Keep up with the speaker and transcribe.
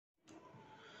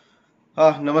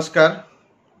हाँ, नमस्कार।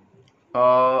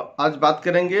 आज बात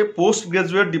करेंगे post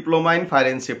graduate diploma in fire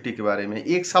and safety के बारे में।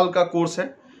 1 साल का कोर्स है।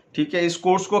 ठीक है, इस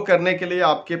कोर्स को करने के लिए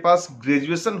आपके पास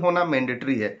ग्रेजुएशन होना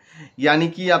मैंडेटरी है। यानी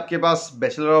कि आपके पास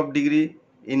bachelor of degree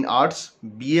in arts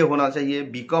BA होना चाहिए,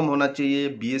 बीकॉम होना चाहिए,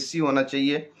 बीएससी होना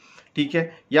चाहिए। ठीक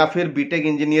है, या फिर बीटेक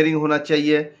इंजीनियरिंग होना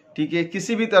चाहिए। ठीक है,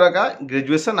 किसी भी तरह का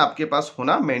ग्रेजुएशन आपके पास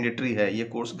होना मैंडेटरी है ये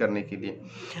कोर्स करने के लिए।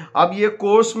 अब ये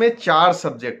कोर्स में 4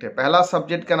 सब्जेक्ट है। पहला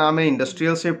सब्जेक्ट का नाम है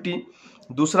इंडस्ट्रियल सेफ्टी,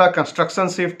 दूसरा कंस्ट्रक्शन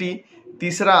सेफ्टी,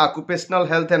 तीसरा ऑक्यूपेशनल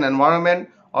हेल्थ एंड एनवायरनमेंट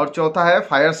और चौथा है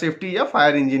फायर सेफ्टी या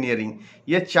फायर इंजीनियरिंग।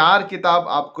 ये 4 किताब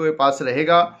आपके पास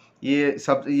रहेगा।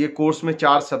 ये कोर्स में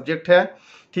 4 सब्जेक्ट है।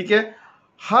 ठीक है,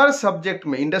 हर सब्जेक्ट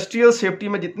में इंडस्ट्रियल सेफ्टी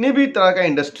में जितनी भी तरह का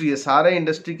इंडस्ट्री है, सारे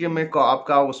इंडस्ट्री के में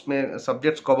आपका उसमें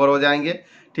सब्जेक्ट्स कवर हो जाएंगे।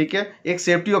 ठीक है, एक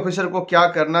सेफ्टी ऑफिसर को क्या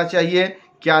करना चाहिए,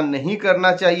 क्या नहीं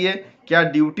करना चाहिए, क्या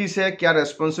ड्यूटीज है, क्या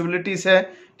रेस्पॉन्सिबिलिटीज है।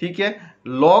 ठीक है,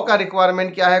 लॉ का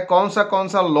रिक्वायरमेंट क्या है, कौन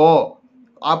सा लॉ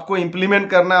आपको इम्प्लीमेंट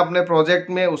करना है अपने प्रोजेक्ट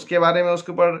में, उसके बारे में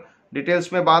उसके ऊपर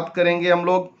डिटेल्स में बात करेंगे हम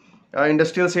लोग।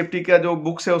 इंडस्ट्रियल सेफ्टी का जो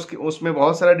बुक्स है उसमें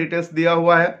बहुत सारा डिटेल्स दिया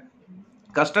हुआ है।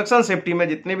 कंस्ट्रक्शन सेफ्टी में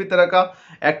जितने भी तरह का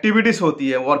एक्टिविटीज होती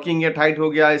है, वर्किंग एट हाइट हो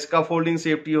गया, स्काफोल्डिंग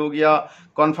सेफ्टी हो गया,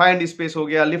 कॉन्फाइंड स्पेस हो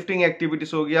गया, लिफ्टिंग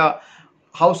एक्टिविटीज हो गया,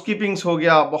 हाउसकीपिंग्स हो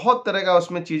गया, बहुत तरह का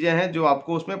उसमें चीज़ें हैं जो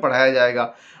आपको उसमें पढ़ाया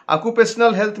जाएगा।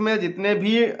 ऑक्यूपेशनल हेल्थ में जितने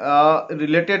भी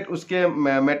रिलेटेड उसके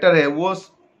मैटर है वो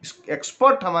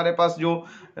एक्सपर्ट हमारे पास जो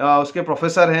उसके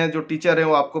प्रोफेसर हैं, जो टीचर हैं,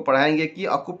 वो आपको पढ़ाएंगे कि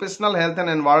ऑक्यूपेशनल हेल्थ एंड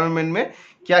एनवायरनमेंट में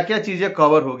क्या क्या चीज़ें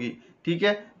कवर होगी। ठीक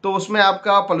है, तो उसमें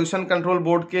आपका पोल्यूशन कंट्रोल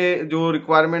बोर्ड के जो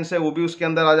रिक्वायरमेंट्स है वो भी उसके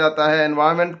अंदर आ जाता है।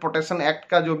 एनवायरनमेंट प्रोटेक्शन एक्ट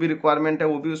का जो भी रिक्वायरमेंट है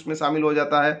वो भी उसमें शामिल हो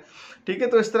जाता है। ठीक है,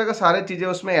 तो इस तरह का सारे चीज़ें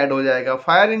उसमें ऐड हो जाएगा।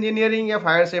 फायर इंजीनियरिंग या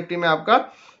फायर सेफ्टी में आपका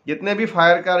जितने भी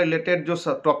फायर का रिलेटेड जो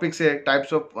टॉपिक्स है,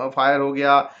 टाइप्स ऑफ फायर हो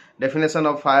गया, डेफिनेशन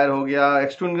ऑफ फायर हो गया,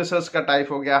 एक्सटिंग्विशर्स का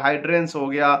टाइप हो गया, हाइड्रेंस हो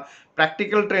गया,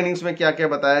 प्रैक्टिकल ट्रेनिंग्स में क्या क्या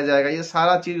बताया जाएगा, ये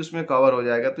सारा चीज़ उसमें कवर हो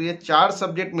जाएगा। तो ये 4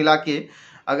 सब्जेक्ट मिला के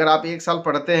अगर आप 1 साल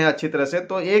पढ़ते हैं अच्छी तरह से,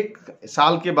 तो 1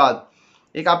 साल के बाद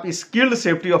एक आप skilled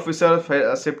safety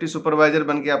officer, safety supervisor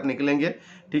बन के आप निकलेंगे।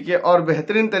 ठीक है, और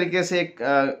बेहतरीन तरीके से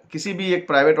किसी भी एक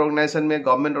प्राइवेट ऑर्गेनाइजेशन में,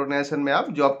 गवर्नमेंट ऑर्गेनाइजेशन में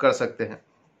आप जॉब कर सकते हैं।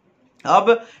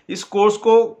 अब इस कोर्स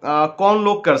को कौन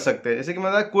लोग कर सकते हैं? जैसे कि मैं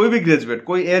बताया, कोई भी ग्रेजुएट,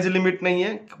 कोई एज लिमिट नहीं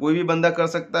है, कोई भी बंदा कर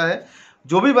सकता है।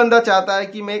 जो भी बंदा चाहता है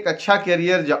कि मैं एक अच्छा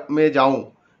करियर में जाऊं।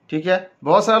 ठीक है,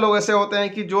 बहुत सारे लोग ऐसे होते हैं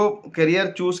कि जो करियर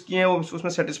चूज किए हैं वो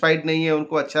उसमें सेटिस्फाइड नहीं है,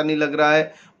 उनको अच्छा नहीं लग रहा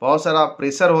है, बहुत सारा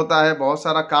प्रेशर होता है, बहुत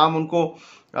सारा काम उनको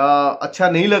अच्छा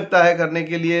नहीं लगता है करने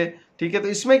के लिए। ठीक है, तो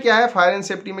इसमें क्या है, फायर एंड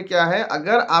सेफ्टी में क्या है,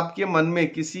 अगर आपके मन में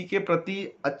किसी के प्रति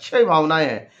अच्छी भावनाएं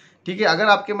हैं, ठीक है, अगर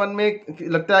आपके मन में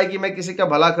लगता है कि मैं किसी का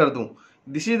भला कर दूं,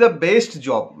 this is the best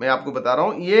job. मैं आपको बता रहा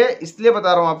हूं, ये इसलिए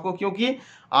बता रहा हूं आपको क्योंकि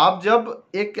आप जब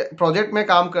एक प्रोजेक्ट में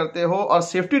काम करते हो और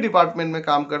सेफ्टी डिपार्टमेंट में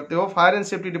काम करते हो, फायर एंड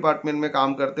सेफ्टी डिपार्टमेंट में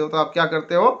काम करते हो, तो आप क्या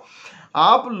करते हो,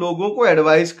 आप लोगों को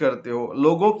एडवाइस करते हो,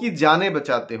 लोगों की जानें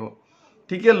बचाते हो।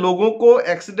 ठीक है, लोगों को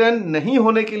एक्सीडेंट नहीं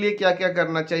होने के लिए क्या क्या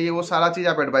करना चाहिए वो सारा चीज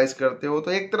आप एडवाइस करते हो।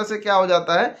 तो एक तरह से क्या हो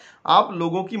जाता है, आप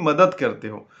लोगों की मदद करते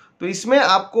हो। तो इसमें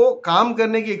आपको काम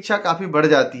करने की इच्छा काफी बढ़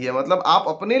जाती है। मतलब आप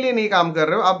अपने लिए नहीं काम कर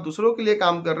रहे हो, आप दूसरों के लिए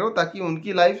काम कर रहे हो ताकि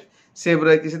उनकी लाइफ सेव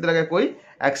रहे, किसी तरह का कोई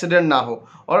एक्सीडेंट ना हो।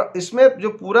 और इसमें जो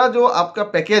पूरा जो आपका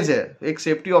पैकेज है, एक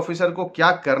सेफ्टी ऑफिसर को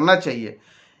क्या करना चाहिए,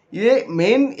 ये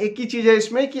मेन एक ही चीज है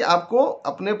इसमें कि आपको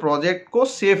अपने प्रोजेक्ट को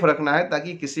सेफ रखना है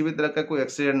ताकि किसी भी तरह का कोई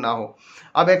एक्सीडेंट ना हो।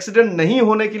 अब एक्सीडेंट नहीं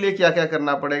होने के लिए क्या क्या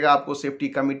करना पड़ेगा, आपको सेफ्टी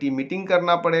कमिटी मीटिंग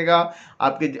करना पड़ेगा।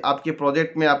 आपके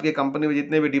प्रोजेक्ट में, आपके कंपनी में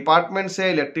जितने भी डिपार्टमेंट्स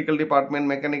है, electrical department,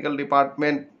 mechanical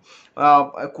department,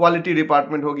 quality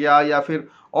department हो गया, या फिर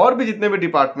और भी जितने भी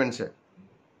डिपार्टमेंट्स है,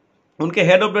 उनके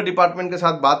हेड ऑफ द डिपार्टमेंट के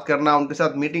साथ बात करना, उनके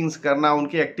साथ मीटिंग्स करना,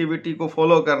 उनकी एक्टिविटी को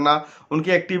फॉलो करना,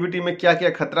 उनकी एक्टिविटी में क्या क्या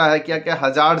खतरा है, क्या क्या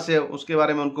हजार्ड्स है, उसके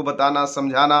बारे में उनको बताना,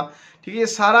 समझाना। ठीक है, ये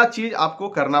सारा चीज आपको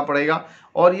करना पड़ेगा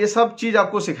और ये सब चीज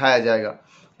आपको सिखाया जाएगा।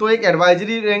 तो एक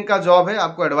एडवाइजरी रैंक का जॉब है,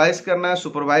 आपको एडवाइस करना है,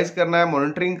 सुपरवाइज करना है,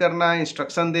 मॉनिटरिंग करना है,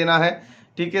 इंस्ट्रक्शन देना है।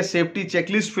 ठीक है, सेफ्टी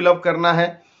चेकलिस्ट फिलअप करना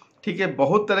है। ठीक है,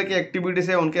 बहुत तरह की एक्टिविटीज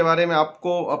है, उनके बारे में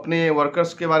आपको अपने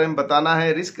वर्कर्स के बारे में बताना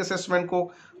है। रिस्क असेसमेंट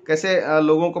को कैसे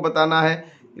लोगों को बताना है,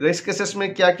 रिस्क असेसमेंट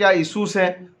में क्या क्या इश्यूज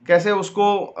हैं, कैसे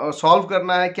उसको सॉल्व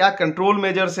करना है, क्या कंट्रोल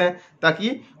मेजर्स हैं ताकि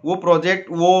वो प्रोजेक्ट,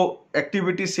 वो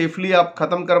एक्टिविटी सेफली आप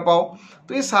खत्म कर पाओ।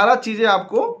 तो ये सारा चीज़ें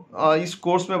आपको इस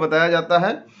कोर्स में बताया जाता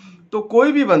है। तो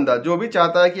कोई भी बंदा जो भी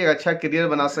चाहता है कि एक अच्छा करियर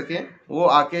बना सके, वो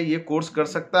आके ये कोर्स कर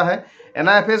सकता है।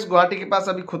 NIFS गुवाहाटी के पास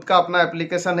अभी खुद का अपना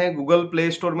एप्लीकेशन है। गूगल प्ले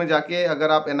स्टोर में जाके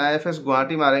अगर आप NIFS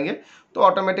गुवाहाटी मारेंगे तो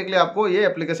ऑटोमेटिकली आपको ये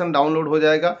एप्लीकेशन डाउनलोड हो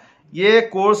जाएगा। ये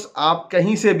कोर्स आप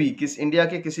कहीं से भी, इंडिया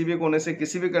के किसी भी कोने से,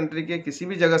 किसी भी कंट्री के किसी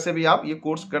भी जगह से भी आप ये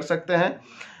कोर्स कर सकते हैं।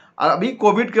 अभी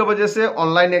कोविड की वजह से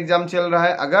ऑनलाइन एग्जाम चल रहा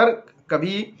है। अगर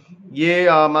कभी ये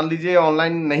मान लीजिए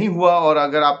ऑनलाइन नहीं हुआ और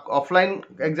अगर आप ऑफलाइन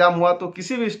एग्जाम हुआ तो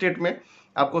किसी भी स्टेट में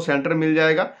आपको सेंटर मिल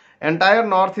जाएगा। एंटायर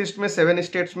नॉर्थ ईस्ट में 7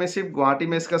 स्टेट्स में सिर्फ गुवाहाटी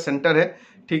में इसका सेंटर है।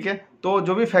 ठीक है, तो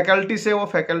जो भी फैकल्टीज है वो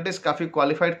फैकल्टीज काफ़ी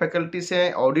क्वालिफाइड फैकल्टीज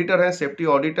हैं, ऑडिटर हैं, सेफ्टी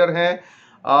ऑडिटर हैं,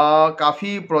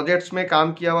 काफ़ी प्रोजेक्ट्स में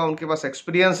काम किया हुआ, उनके पास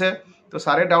एक्सपीरियंस है। तो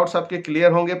सारे डाउट्स आपके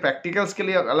क्लियर होंगे। प्रैक्टिकल्स के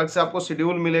लिए अलग से आपको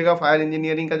शेड्यूल मिलेगा। फायर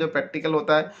इंजीनियरिंग का जो प्रैक्टिकल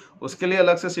होता है उसके लिए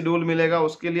अलग से शेड्यूल मिलेगा,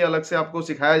 उसके लिए अलग से आपको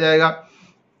सिखाया जाएगा।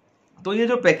 तो ये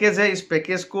जो पैकेज है, इस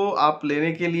पैकेज को आप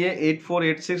लेने के लिए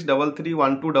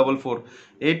 8486331244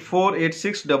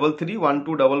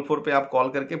 8486331244 पे आप कॉल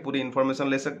करके पूरी इन्फॉर्मेशन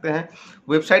ले सकते हैं।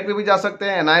 वेबसाइट पे भी जा सकते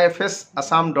हैं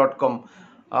nifsassam.com,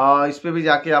 इस पे भी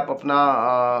जाके आप अपना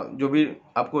जो भी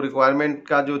आपको रिक्वायरमेंट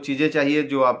का जो चीज़ें चाहिए,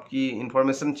 जो आपकी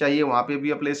इन्फॉर्मेशन चाहिए, वहाँ पे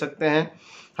भी आप ले सकते हैं।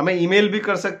 हमें ईमेल भी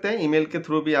कर सकते हैं, ईमेल के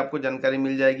थ्रू भी आपको जानकारी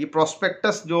मिल जाएगी।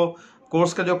 प्रोस्पेक्टस, जो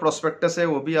कोर्स का जो प्रोस्पेक्टस है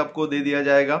वो भी आपको दे दिया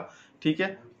जाएगा। ठीक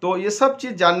है, तो ये सब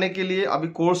चीज़ जानने के लिए अभी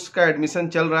कोर्स का एडमिशन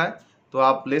चल रहा है, तो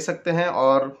आप ले सकते हैं।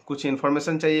 और कुछ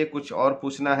इन्फॉर्मेशन चाहिए, कुछ और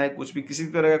पूछना है, कुछ भी किसी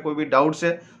तरह का कोई भी डाउट्स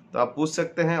है तो आप पूछ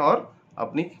सकते हैं और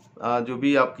अपनी जो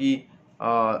भी आपकी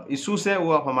इश्यूज है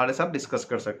वो आप हमारे साथ डिस्कस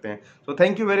कर सकते हैं। तो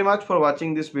thank you very much for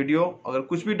watching this video. अगर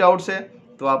कुछ भी डाउट्स है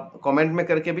तो आप कमेंट में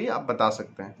करके भी आप बता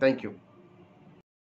सकते हैं। Thank you.